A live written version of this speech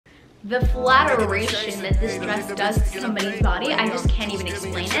The flatteration that this dress does to somebody's body, I just can't even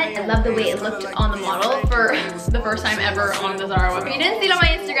explain it. I love the way it looked on the model for the first time ever on the Zara website. If you didn't see it on my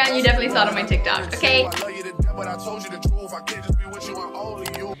Instagram, you definitely saw it on my TikTok, okay?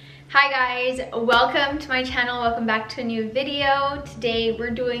 Hi guys, welcome to my channel, welcome back to a new video. Today we're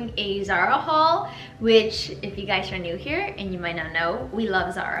doing a Zara haul, which if you guys are new here and you might not know, we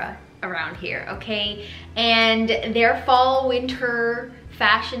love Zara around here, okay? And their fall winter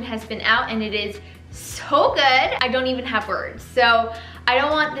fashion has been out and it is so good. I don't even have words. So I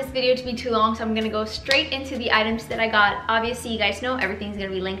don't want this video to be too long, so I'm gonna go straight into the items that I got. Obviously, you guys know everything's gonna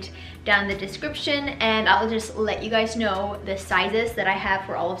be linked down in the description, and I'll just let you guys know the sizes that I have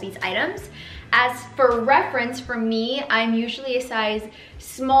for all of these items. As for reference, for me, I'm usually a size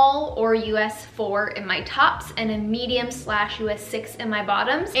small or US 4 in my tops and a medium / US 6 in my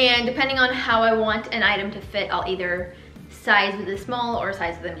bottoms. And depending on how I want an item to fit, I'll either size with a small or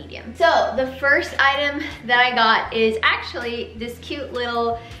size with a medium. So the first item that I got is actually this cute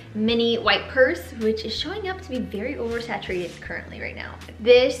little mini white purse, which is showing up to be very oversaturated currently right now.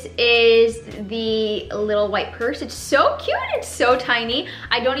 This is the little white purse. It's so cute, it's so tiny.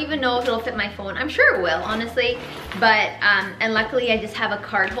 I don't even know if it'll fit my phone. I'm sure it will, honestly, but and luckily I just have a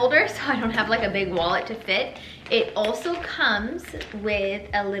card holder, so I don't have like a big wallet to fit. It also comes with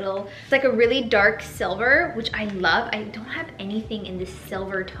a little, it's like a really dark silver, which I love. I don't have anything in this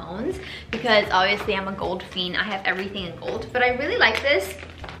silver tones because obviously I'm a gold fiend. I have everything in gold, but I really like this.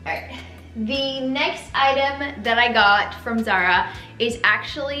 All right. The next item that I got from Zara is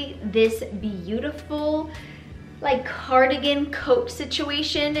actually this beautiful like cardigan coat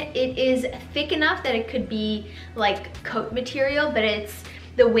situation. It is thick enough that it could be like coat material, but it's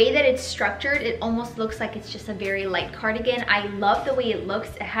the way that it's structured, it almost looks like it's just a very light cardigan. I love the way it looks.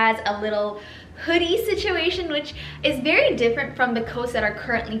 It has a little hoodie situation, which is very different from the coats that are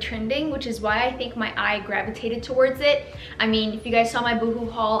currently trending, which is why I think my eye gravitated towards it. I mean, if you guys saw my Boohoo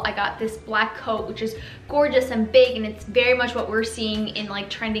haul, I got this black coat, which is gorgeous and big, and it's very much what we're seeing in like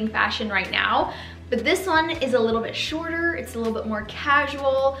trending fashion right now. But this one is a little bit shorter, it's a little bit more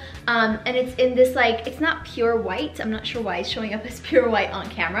casual, and it's in this like, it's not pure white. I'm not sure why it's showing up as pure white on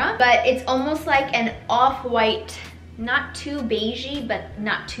camera, but it's almost like an off-white, not too beigey, but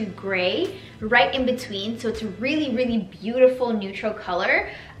not too gray, right in between. So it's a really, really beautiful neutral color.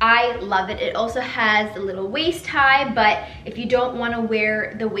 I love it. It also has a little waist tie, but if you don't want to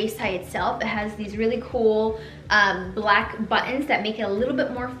wear the waist tie itself, it has these really cool black buttons that make it a little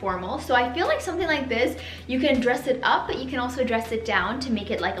bit more formal. So I feel like something like this, you can dress it up, but you can also dress it down to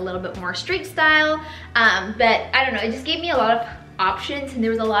make it like a little bit more street style. But I don't know, it just gave me a lot of options, and there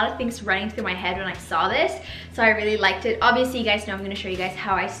was a lot of things running through my head when I saw this, so I really liked it. Obviously, you guys know I'm going to show you guys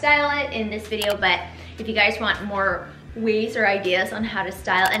how I style it in this video, but if you guys want more ways or ideas on how to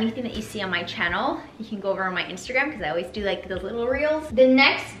style anything that you see on my channel, you can go over on my Instagram because I always do like those little reels. The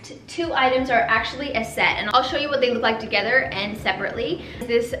next two items are actually a set, and I'll show you what they look like together and separately.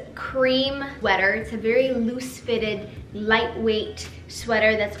 This cream sweater, it's a very loose fitted, lightweight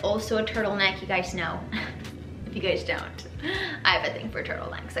sweater that's also a turtleneck. You guys know. If you guys don't, I have a thing for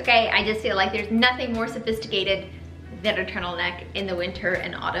turtlenecks, okay? I just feel like there's nothing more sophisticated than a turtleneck in the winter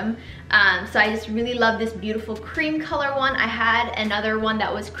and autumn. So I just really love this beautiful cream color one. I had another one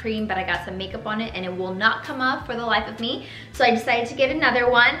that was cream, but I got some makeup on it and it will not come off for the life of me. So I decided to get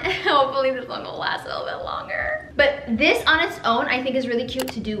another one. Hopefully this one will last a little bit longer. But this on its own, I think is really cute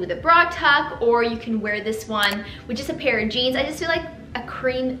to do with a bra tuck, or you can wear this one with just a pair of jeans. I just feel like a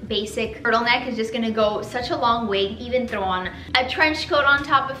cream basic turtleneck is just gonna go such a long way. Even throw on a trench coat on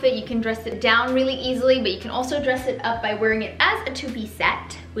top of it. You can dress it down really easily, but you can also dress it up by wearing it as a two-piece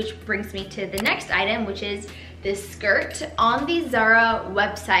set, which brings me to the next item, which is this skirt. On the Zara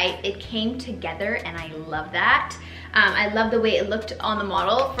website, it came together and I love that. I love the way it looked on the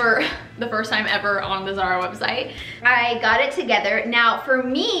model for the first time ever on the Zara website. I got it together. Now for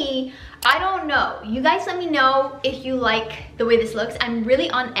me, I don't know. You guys let me know if you like the way this looks. I'm really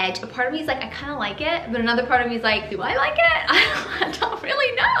on edge. A part of me is like, I kind of like it, but another part of me is like, do I like it? I don't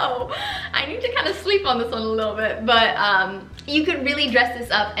really know. I need to kind of sleep on this one a little bit, but you could really dress this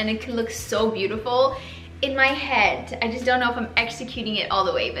up and it could look so beautiful. In my head, I just don't know if I'm executing it all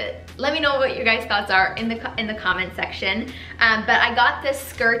the way, but let me know what your guys' thoughts are in the comment section. But I got this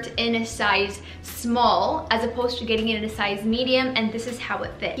skirt in a size small as opposed to getting it in a size medium, and this is how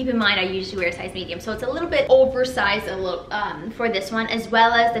it fits. Keep in mind I usually wear a size medium, so it's a little bit oversized for this one, as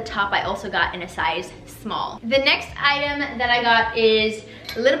well as the top I also got in a size small. The next item that I got is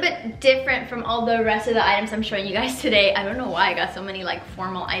a little bit different from all the rest of the items I'm showing you guys today. I don't know why I got so many like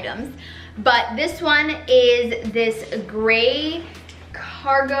formal items, but this one is this gray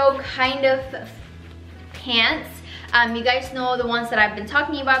cargo kind of pants. You guys know the ones that I've been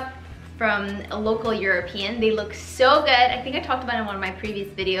talking about from a local European. They look so good. I think I talked about it in one of my previous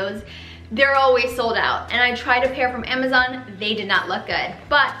videos. They're always sold out, and I tried a pair from Amazon. They did not look good,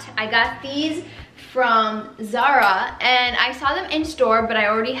 but I got these from Zara, and I saw them in store, but I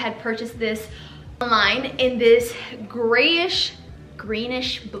already had purchased this online in this grayish,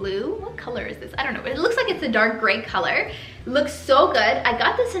 greenish blue. What color is this? I don't know, but it looks like it's a dark gray color. It looks so good. I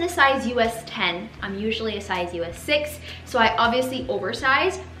got this in a size US 10. I'm usually a size US 6, so I obviously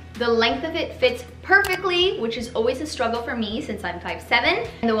oversized. The length of it fits perfectly, which is always a struggle for me since I'm 5'7".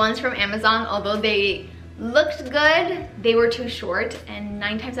 And the ones from Amazon, although they looked good, they were too short, and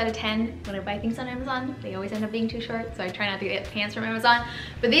 9 times out of 10 when I buy things on Amazon, they always end up being too short, so I try not to get pants from Amazon.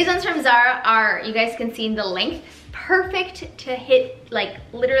 But these ones from Zara are, you guys can see in the length, perfect to hit, like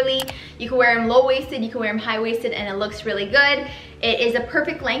literally you can wear them low-waisted, you can wear them high-waisted, and it looks really good. It is a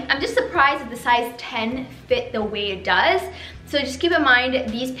perfect length. I'm just surprised that the size 10 fit the way it does. So just keep in mind,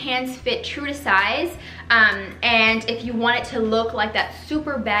 these pants fit true to size, and if you want it to look like that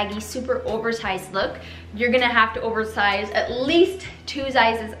super baggy, super oversized look, you're gonna have to oversize at least 2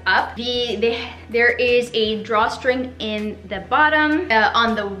 sizes up. There is a drawstring in the bottom,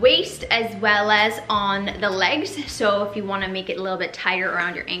 on the waist, as well as on the legs. So if you wanna make it a little bit tighter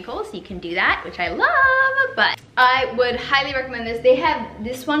around your ankles, you can do that, which I love, but I would highly recommend this.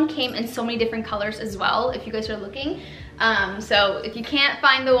 This one came in so many different colors as well, if you guys are looking. So if you can't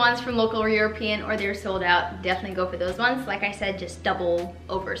find the ones from local or European, or they're sold out, definitely go for those ones. Like I said, just double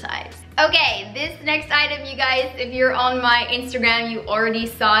oversized. Okay, this next item, you guys, if you're on my Instagram, you already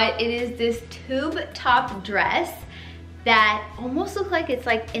saw it. It is this tube top dress that almost looks like it's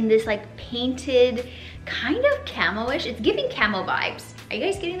like in this like painted kind of camo-ish. It's giving camo vibes. Are you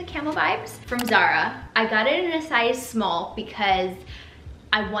guys getting the camo vibes? From Zara. I got it in a size small because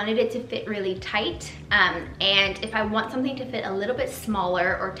I wanted it to fit really tight, and if I want something to fit a little bit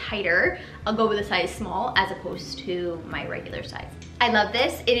smaller or tighter, I'll go with a size small as opposed to my regular size. I love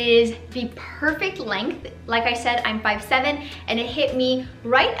this. It is the perfect length. Like I said, I'm 5'7", and it hit me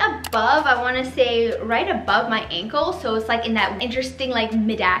right above, I wanna say right above my ankle. So it's like in that interesting like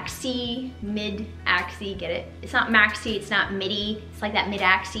mid-axie, get it? It's not maxi, it's not midi, it's like that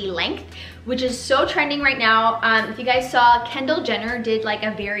mid-axie length, which is so trending right now. If you guys saw, Kendall Jenner did like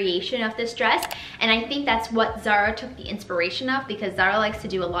a variation of this dress, and I think that's what Zara took the inspiration of, because Zara likes to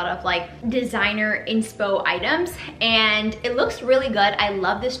do a lot of like designer inspo items, and it looks really good. I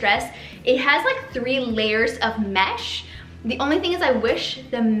love this dress. It has like 3 layers of mesh. The only thing is I wish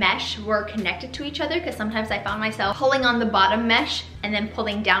the mesh were connected to each other, because sometimes I found myself pulling on the bottom mesh and then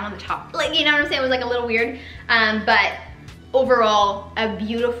pulling down on the top. Like, you know what I'm saying? It was like a little weird, but overall, a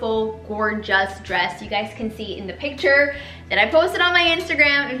beautiful, gorgeous dress. You guys can see in the picture that I posted on my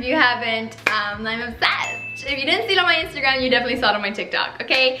Instagram. If you haven't, I'm obsessed. If you didn't see it on my Instagram, you definitely saw it on my TikTok,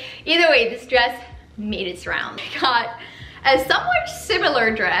 okay? Either way, this dress made its round. I got a somewhat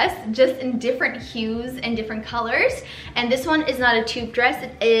similar dress, just in different hues and different colors. And this one is not a tube dress.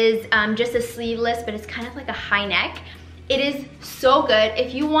 It is just a sleeveless, but it's kind of like a high neck. It is so good.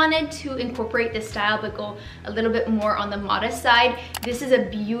 If you wanted to incorporate this style but go a little bit more on the modest side, this is a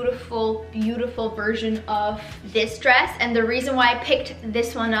beautiful, beautiful version of this dress. And the reason why I picked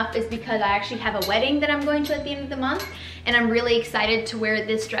this one up is because I actually have a wedding that I'm going to at the end of the month, and I'm really excited to wear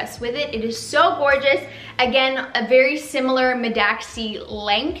this dress with it. It is so gorgeous. Again, a very similar mid-axie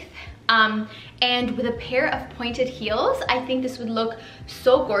length. And with a pair of pointed heels, I think this would look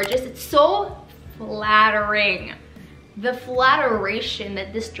so gorgeous. It's so flattering. The flatteration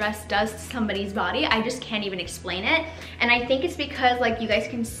that this dress does to somebody's body, I just can't even explain it. And I think it's because, like, you guys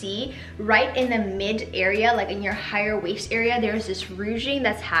can see right in the mid area, like in your higher waist area, there's this rouging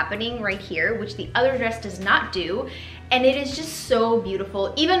that's happening right here, which the other dress does not do. And it is just so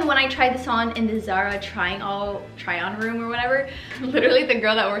beautiful. Even when I tried this on in the Zara try-on room or whatever, literally the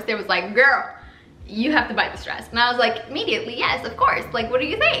girl that works there was like, girl, you have to buy this dress. And I was like, immediately, yes, of course. Like, what do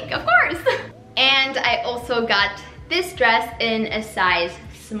you think? Of course. And I also got this dress in a size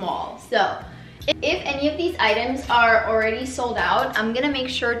small. So if any of these items are already sold out, I'm gonna make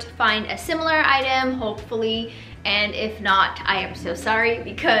sure to find a similar item, hopefully. And if not, I am so sorry,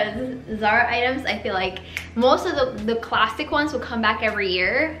 because Zara items, I feel like most of the classic ones will come back every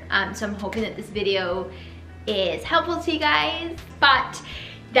year. So I'm hoping that this video is helpful to you guys. But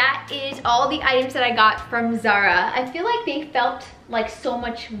that is all the items that I got from Zara. I feel like they felt like so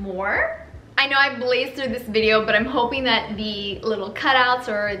much more. I know I blazed through this video, but I'm hoping that the little cutouts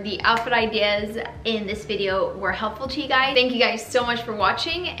or the outfit ideas in this video were helpful to you guys. Thank you guys so much for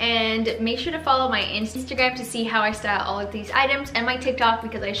watching, and make sure to follow my Instagram to see how I style all of these items, and my TikTok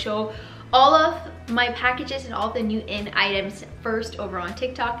because I show all of my packages and all the new in items first over on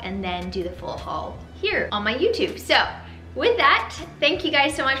TikTok and then do the full haul here on my YouTube. So with that, thank you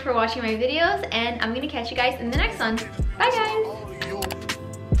guys so much for watching my videos, and I'm gonna catch you guys in the next one. Bye guys.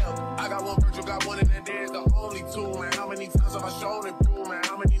 I got one virtual, got one in that day, the only two, man. How many times have I shown it through, man?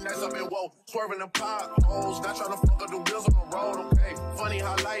 How many nights I've been woke, swerving the potholes, not trying to fuck up the wheels on the road, okay? Funny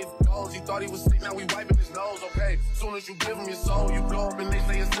how life goes, he thought he was sick, now we wiping his nose, okay? Soon as you give him your soul, you blow up and they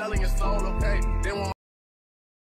say you're selling your soul, okay? They won't